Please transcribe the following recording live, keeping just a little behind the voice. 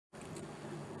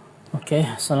Okay,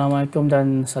 Assalamualaikum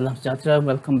dan salam sejahtera.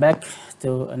 Welcome back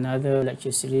to another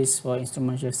lecture series for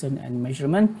instrumentation and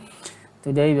measurement.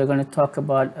 Today we're going to talk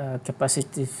about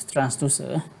capacitive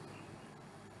transducer.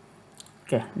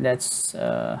 Okay, let's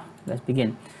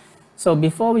begin. So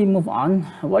before we move on,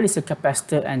 what is a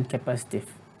capacitor and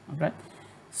capacitive? Alright.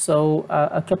 So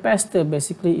a capacitor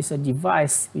basically is a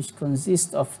device which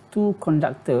consists of two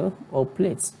conductor or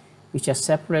plates which are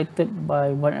separated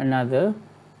by one another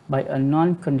by a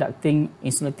non-conducting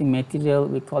insulating material.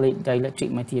 We call it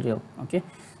dielectric material. Okay,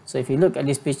 so if you look at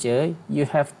this picture, you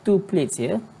have two plates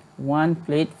here, one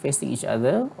plate facing each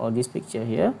other, or this picture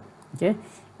here. Okay,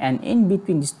 and in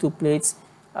between these two plates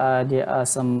there are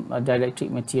some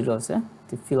dielectric materials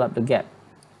to fill up the gap.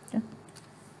 Okay.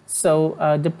 So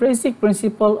the basic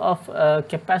principle of a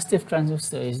capacitive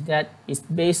transducer is that it's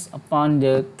based upon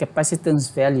the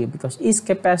capacitance value, because each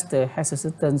capacitor has a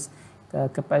certain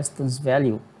capacitance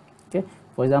value. Okay,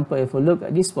 for example, if we look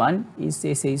at this one, it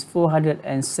says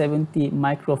 470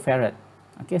 microfarad.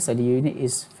 Okay, so the unit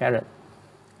is farad.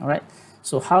 All right,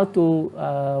 so how to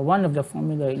one of the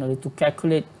formula in order to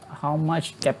calculate how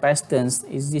much capacitance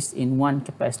is this in one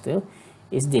capacitor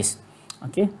is this.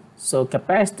 Okay, so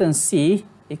capacitance C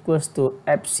equals to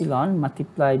epsilon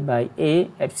multiplied by A.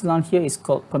 Epsilon here is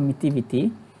called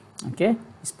permittivity. Okay,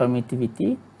 it's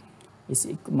permittivity. Is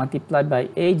multiplied by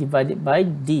A divided by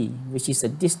D, which is the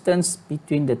distance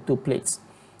between the two plates.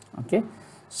 Okay,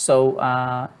 so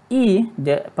E,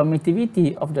 the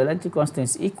permittivity of the electric constant,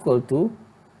 is equal to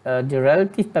the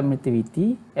relative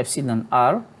permittivity epsilon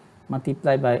R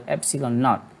multiplied by epsilon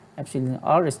naught. Epsilon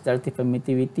R is the relative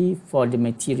permittivity for the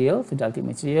material, for the electric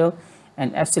material,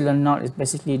 and epsilon naught is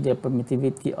basically the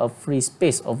permittivity of free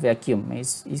space or vacuum.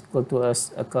 It's equal to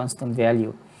a constant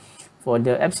value. For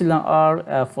the epsilon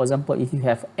R, for example, if you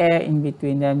have air in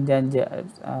between them, then the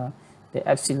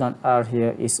epsilon R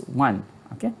here is 1.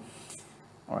 Okay.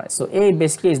 All right. So A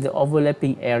basically is the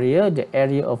overlapping area, the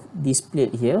area of this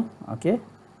plate here. Okay.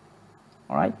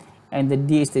 All right. And the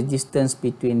D is the distance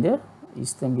between the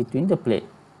plate.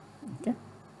 Okay.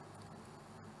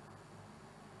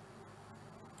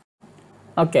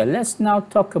 Okay. Let's now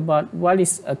talk about what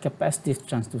is a capacitive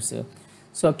transducer.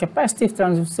 So a capacitive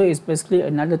transducer is basically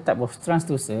another type of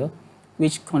transducer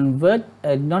which convert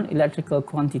a non-electrical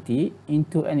quantity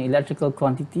into an electrical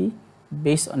quantity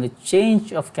based on the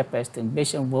change of capacitance,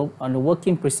 based on the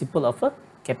working principle of a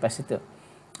capacitor.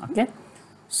 Okay,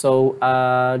 so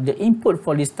the input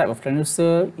for this type of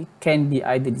transducer, it can be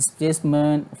either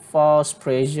displacement, force,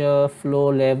 pressure,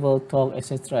 flow level, torque,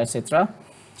 etc., etc.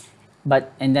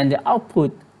 And then the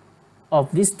output of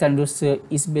this transducer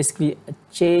is basically a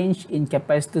change in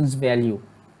capacitance value.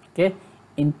 Okay,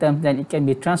 in terms that it can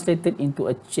be translated into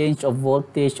a change of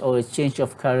voltage or a change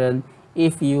of current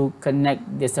if you connect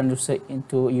the transducer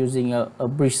into using a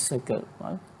bridge circuit.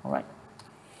 All right.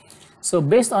 So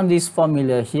based on this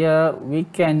formula here, we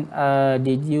can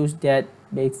deduce that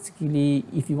basically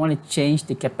if you want to change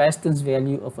the capacitance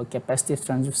value of a capacitive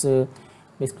transducer,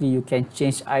 basically you can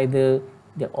change either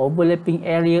the overlapping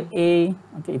area A.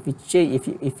 Okay,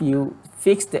 if you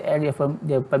fix the area from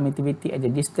the permittivity at the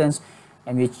distance,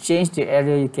 and you change the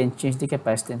area, you can change the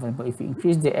capacitance. For example, if you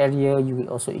increase the area, you will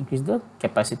also increase the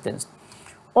capacitance.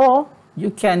 Or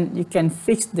you can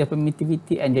fix the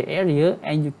permittivity and the area,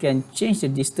 and you can change the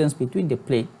distance between the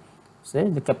plate. So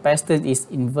the capacitance is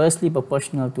inversely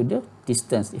proportional to the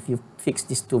distance if you fix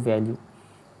these two values.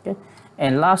 Okay.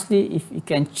 And lastly, if you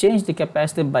can change the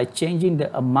capacitance by changing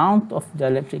the amount of the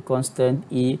electric constant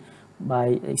E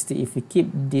by if you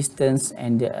keep distance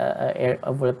and the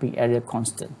overlapping area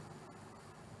constant.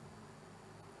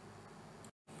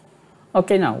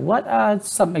 Okay, now what are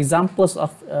some examples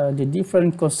of the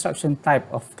different construction type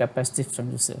of capacitive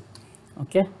transducer?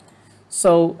 Okay,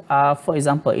 so for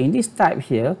example, in this type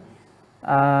here,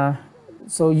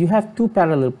 so you have two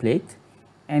parallel plates,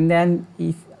 and then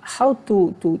how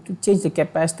to change the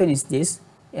capacitance is this.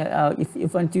 If you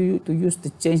want to use to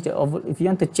change if you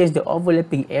want to change the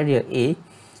overlapping area A,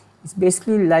 it's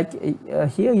basically like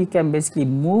here you can basically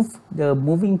move the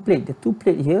moving plate, the two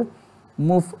plate here,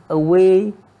 move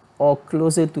away or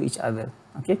closer to each other.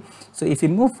 Okay, so if you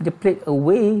move the plate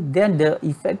away, then the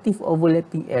effective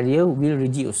overlapping area will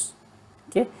reduce.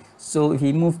 Okay, so if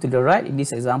you move to the right, in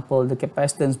this example, the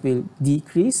capacitance will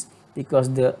decrease because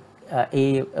the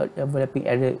overlapping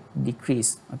area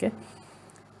decrease. Okay,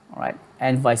 all right,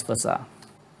 and vice versa.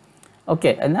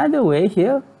 Okay, another way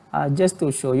here, just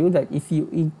to show you that if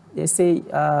you let's say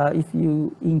if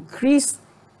you increase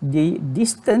the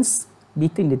distance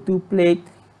between the two plates,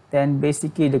 then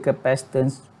basically the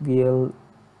capacitance will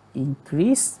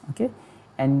increase. Okay,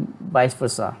 and vice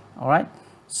versa. All right,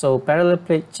 So parallel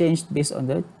plate change based on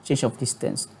the change of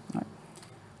distance. Right?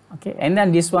 Okay, and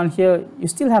then this one here, you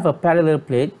still have a parallel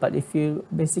plate, but if you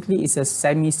basically it's a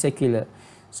semicircular.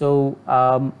 So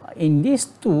in these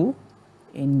two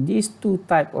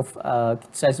type of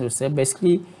transducer,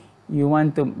 basically you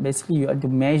want to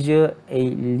measure a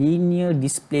linear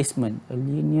displacement.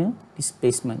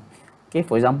 Okay,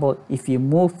 for example, if you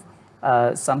move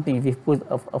something, if you put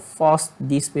a force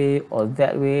this way or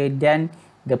that way, then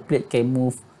the plate can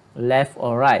move left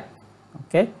or right.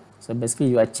 Okay, so basically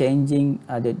you are changing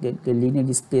the linear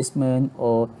displacement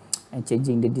or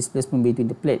changing the displacement between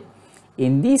the plate.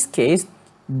 In this case,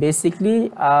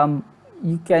 basically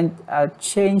you can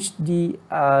change the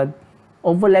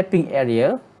overlapping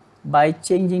area by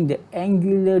changing the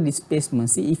angular displacement.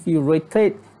 See, if you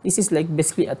rotate, this is like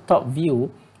basically a top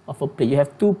view of a plate. You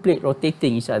have two plates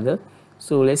rotating each other.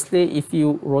 So let's say if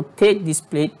you rotate this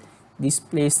plate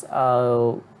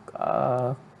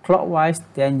clockwise,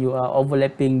 then you are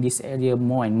overlapping this area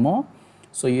more and more.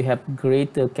 So you have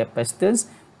greater capacitance.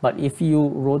 But if you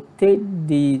rotate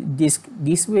the disc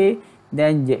this way,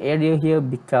 then the area here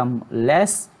become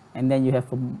less, and then you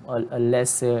have a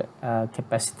lesser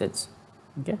capacitance.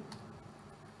 Okay.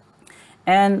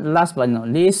 And last but not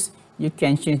least, you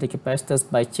can change the capacitance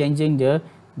by changing the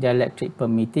dielectric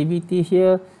permittivity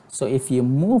here. So if you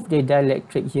move the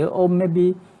dielectric here, or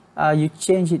maybe you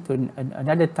change it to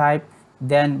another type,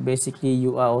 then basically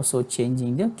you are also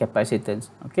changing the capacitance.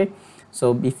 Okay.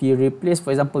 So if you replace,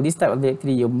 for example, this type of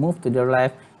dielectric, you move to the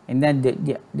left, and then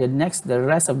the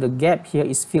rest of the gap here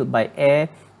is filled by air,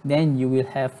 then you will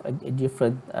have a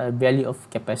different value of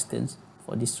capacitance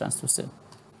for this transducer.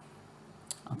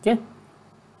 Okay,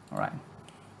 all right.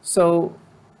 So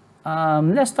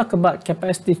let's talk about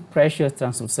capacitive pressure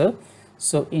transducer.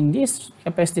 So in this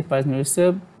capacitive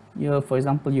transducer, for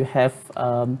example, you have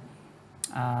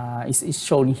it's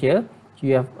shown here.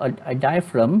 You have a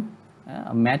diaphragm,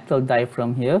 a metal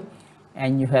diaphragm here,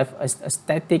 and you have a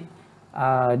static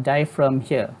diaphragm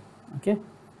here. Okay,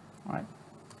 all right.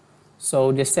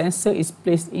 So the sensor is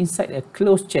placed inside a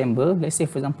closed chamber. Let's say,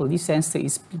 for example, this sensor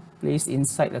is placed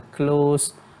inside a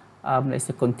closed, let's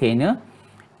say, container,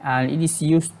 and it is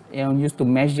used to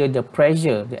measure the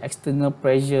pressure, the external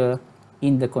pressure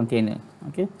in the container.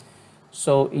 Okay,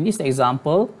 so in this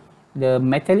example, the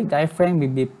metallic diaphragm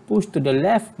will be pushed to the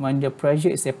left when the pressure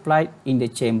is applied in the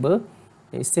chamber.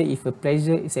 Let's say if a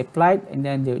pressure is applied and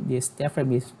then this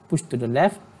diaphragm is pushed to the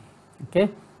left. Okay,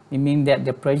 it means that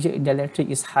the pressure in the electric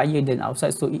is higher than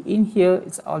outside. So in here,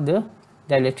 it's all the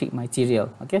dielectric material.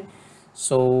 Okay,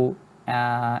 so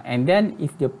and then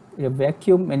if the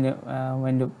vacuum and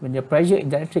when the pressure in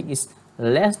the electric is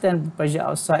less than the pressure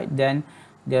outside, then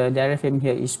the diaphragm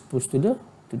here is pushed to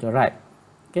the right.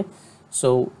 Okay,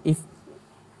 so if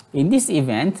in this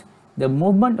event, the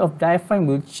movement of diaphragm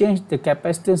will change the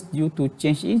capacitance due to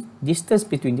change in distance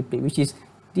between the plate, which is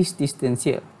this distance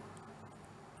here.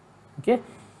 Okay,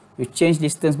 you change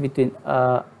distance between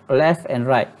left and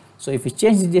right. So if you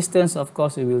change the distance, of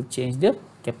course, it will change the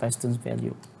capacitance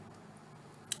value.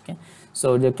 Okay,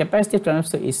 so the capacitive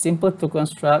transducer is simple to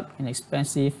construct and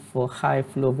expensive for high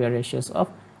flow variations of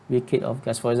liquid or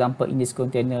gas. For example, in this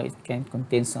container, it can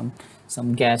contain some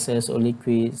gases or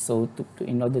liquids. So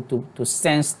in order to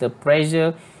sense the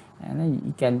pressure, and then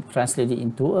you can translate it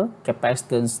into a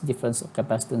capacitance, difference of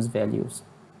capacitance values.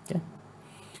 Okay.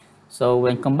 So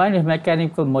when combined with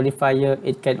mechanical modifier,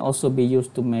 it can also be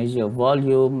used to measure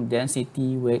volume,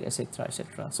 density, weight, etc.,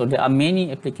 etc. So there are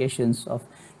many applications of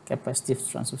capacitive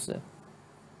transducer.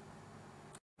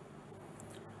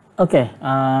 Okay,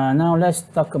 now let's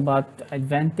talk about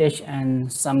advantage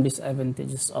and some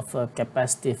disadvantages of a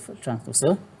capacitive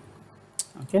transducer.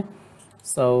 Okay,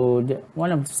 so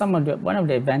one of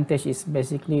the advantage is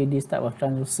basically this type of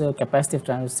transducer, capacitive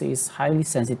transducer, is highly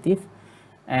sensitive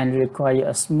and require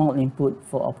a small input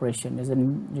for operation. It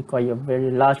doesn't require a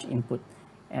very large input,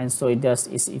 and so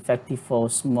it's effective for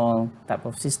small type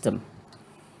of system.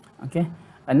 Okay.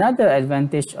 Another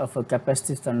advantage of a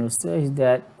capacitive transducer is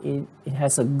that it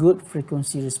has a good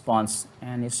frequency response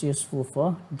and it's useful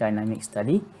for dynamic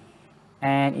study,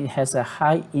 and it has a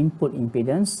high input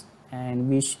impedance, and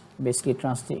which basically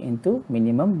translates into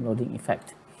minimum loading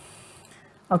effect.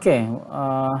 Okay,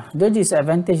 the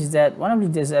disadvantage is that one of the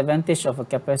disadvantages of a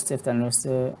capacitive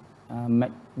transducer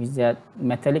is that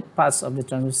metallic parts of the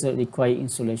transducer require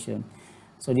insulation.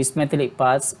 So these metallic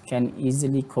parts can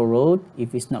easily corrode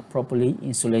if it's not properly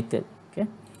insulated. Okay,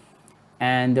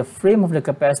 and the frame of the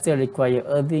capacitor require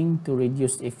earthing to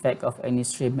reduce the effect of any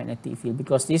stray magnetic field,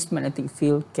 because this magnetic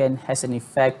field has an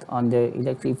effect on the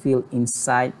electric field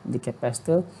inside the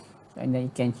capacitor, and then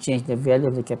you can change the value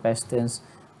of the capacitance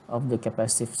of the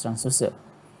capacitive transducer.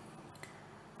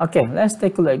 Okay, let's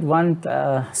take a look at one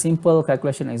simple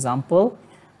calculation example.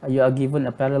 You are given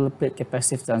a parallel plate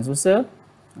capacitive transducer.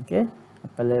 Okay, a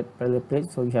parallel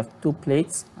plate, so you have two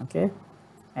plates. Okay,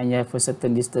 and you have a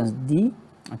certain distance d.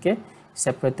 Okay,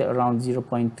 separated around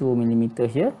 0.2 millimeter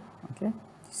here. Okay,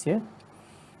 this here,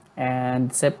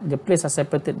 and the plates are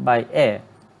separated by air.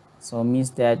 So it means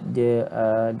that the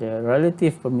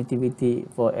relative permittivity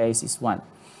for air is 1.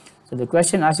 So the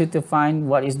question asks you to find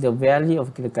what is the value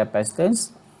of the capacitance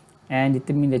and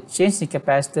determine the change in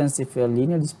capacitance if your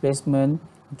linear displacement.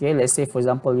 Okay, let's say for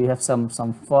example you have some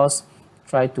force,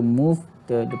 try to move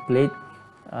the plate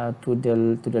to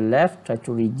the left, try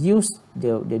to reduce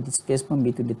the displacement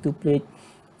between the two plates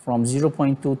from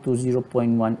 0.2 to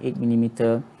 0.18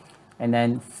 millimeter, and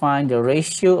then find the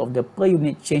ratio of the per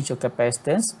unit change of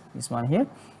capacitance, this one here,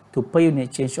 to per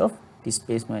unit change of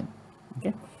displacement.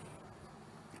 Okay,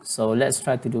 so let's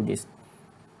try to do this.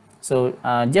 So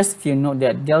just if you note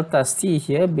that delta C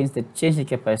here means the change in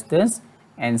capacitance,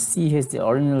 and C here is the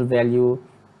original value,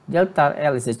 delta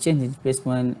L is the change in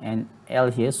displacement, and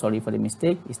L here, sorry for the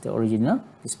mistake, is the original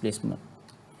displacement.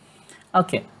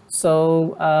 Okay,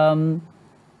 so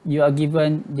you are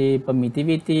given the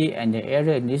permittivity and the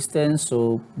area and distance,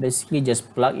 so basically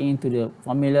just plug into the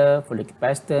formula for the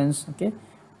capacitance. Okay,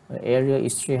 the area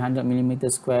is 300 millimeter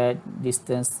squared,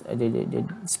 distance, the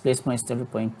displacement is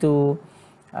 0.2,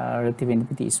 relative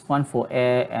permittivity is 1 for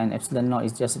air, and epsilon naught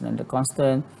is just another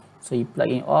constant. So you plug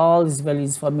in all these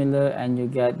values formula and you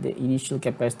get the initial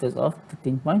capacitance of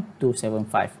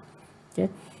 13.275. Okay,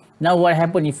 now what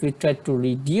happens if you try to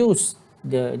reduce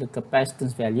the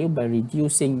capacitance value by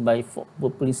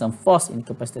putting some force in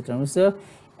the capacitor transducer,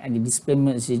 and the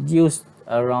displacement is reduced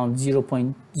around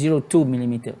 0.02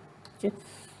 millimeter. Okay,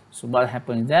 so what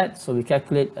happens is that, so we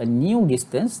calculate a new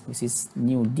distance, this is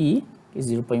new d,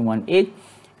 is 0.18,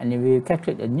 and then we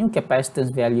calculate a new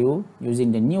capacitance value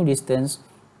using the new distance,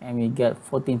 and we get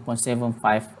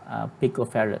 14.75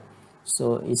 picofarad.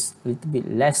 So it's a little bit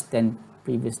less than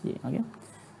previously. Okay,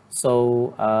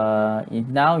 so if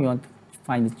now you want to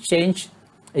find the change,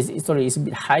 it's a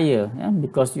bit higher, yeah?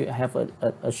 Because you have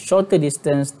a shorter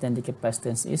distance, then the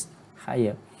capacitance is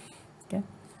higher. Okay,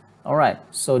 all right,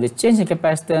 so the change in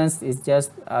capacitance is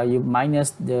just you minus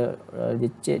the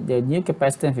new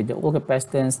capacitance with the old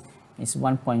capacitance is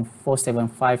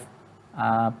 1.475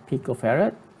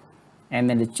 picofarad, and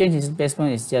then the change in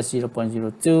displacement is just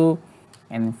 0.02,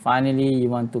 and finally you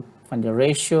want to find the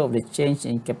ratio of the change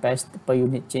in capacity per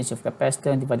unit change of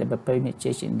capacitance divided by per unit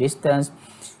change in distance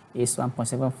is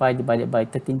 1.75 divided by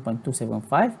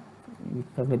 13.275. We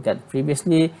calculated that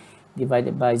previously,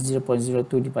 divided by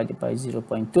 0.02 divided by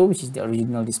 0.2, which is the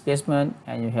original displacement,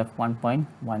 and you have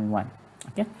 1.11.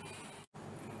 Okay.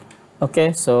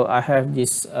 Okay, so I have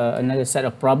this another set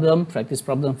of practice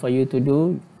problem for you to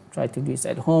do. Try to do this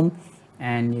at home,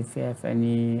 and if you have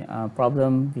any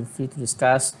problem, feel free to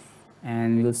discuss,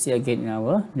 and we'll see you again in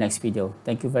our next video.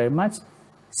 Thank you very much.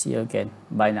 See you again.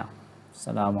 Bye now.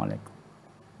 Assalamualaikum.